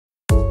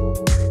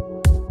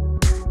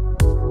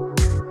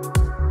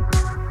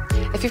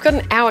if you've got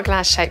an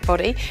hourglass shaped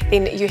body,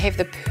 then you have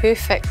the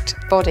perfect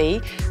body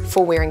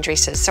for wearing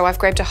dresses. So I've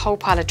grabbed a whole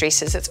pile of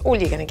dresses. It's all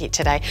you're going to get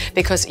today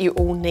because you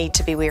all need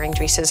to be wearing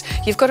dresses.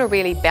 You've got a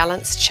really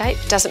balanced shape.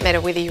 Doesn't matter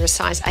whether you're a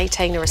size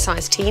 18 or a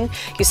size 10,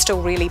 you're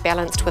still really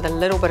balanced with a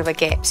little bit of a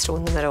gap still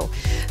in the middle.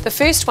 The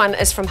first one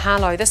is from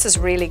Harlow. This is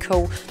really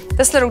cool.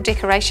 This little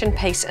decoration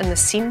piece in the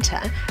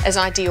centre is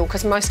ideal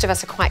because most of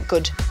us are quite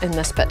good in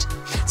this bit.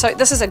 So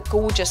this is a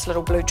gorgeous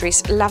little blue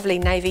dress, lovely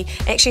navy.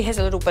 Actually has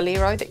a little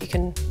bolero that you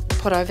can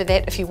put over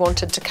that if you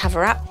wanted to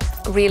cover up.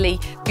 Really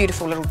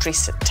beautiful little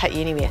dress that take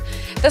you anywhere.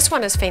 This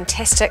one is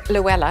fantastic,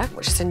 Luella,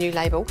 which is a new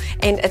label,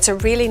 and it's a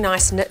really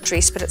nice knit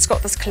dress, but it's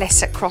got this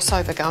classic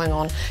crossover going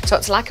on. So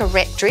it's like a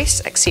wrap dress,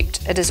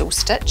 except it is all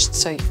stitched,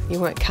 so you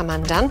won't come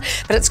undone.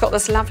 But it's got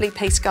this lovely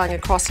piece going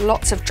across,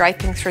 lots of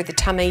draping through the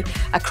tummy,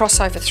 a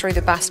crossover through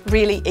the bust.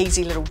 Really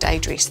easy little day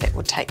dress that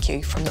would take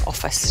you from the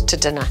office to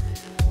dinner.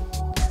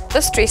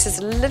 This dress is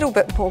a little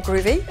bit more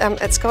groovy.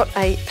 It's got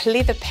a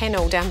pleather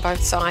panel down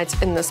both sides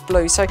in this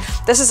blue. So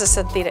this is a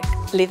synthetic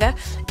leather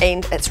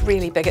and it's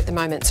really big at the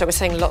moment. So we're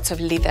seeing lots of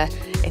leather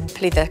and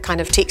pleather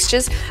kind of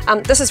textures.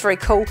 This is very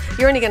cool.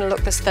 You're only going to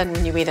look this thin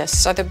when you wear this.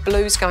 So the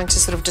blue's going to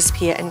sort of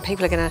disappear and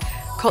people are going to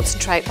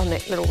concentrate on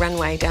that little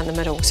runway down the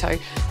middle. So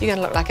you're going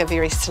to look like a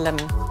very slim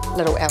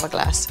little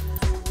hourglass.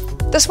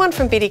 This one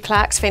from Betty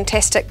Clark's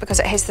fantastic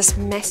because it has this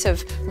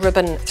massive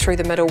ribbon through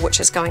the middle, which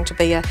is going to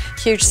be a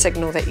huge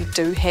signal that you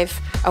do have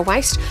a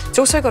waist. It's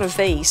also got a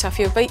V, so if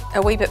you're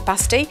a wee bit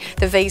busty,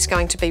 the V is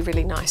going to be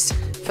really nice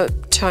for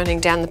toning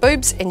down the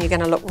boobs and you're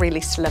going to look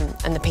really slim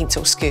in the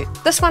pencil skirt.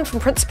 This one from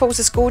Principles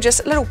is gorgeous.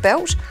 A little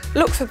belt.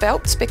 Look for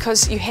belts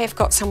because you have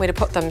got somewhere to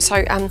put them.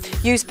 So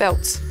use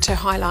belts to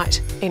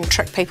highlight and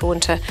trick people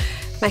into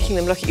making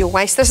them look at your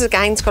waist. This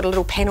again's got a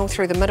little panel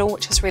through the middle,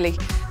 which is really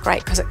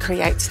great because it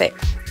creates that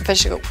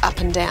visual up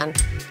and down.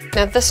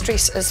 Now this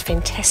dress is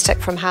fantastic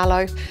from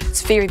Harlow.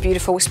 It's very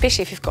beautiful,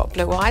 especially if you've got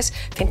blue eyes.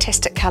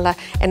 Fantastic colour,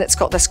 and it's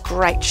got this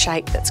great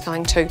shape that's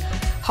going to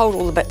hold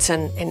all the bits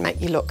in and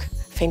make you look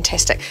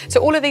fantastic. So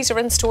all of these are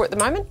in store at the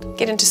moment.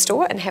 Get into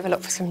store and have a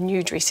look for some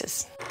new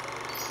dresses.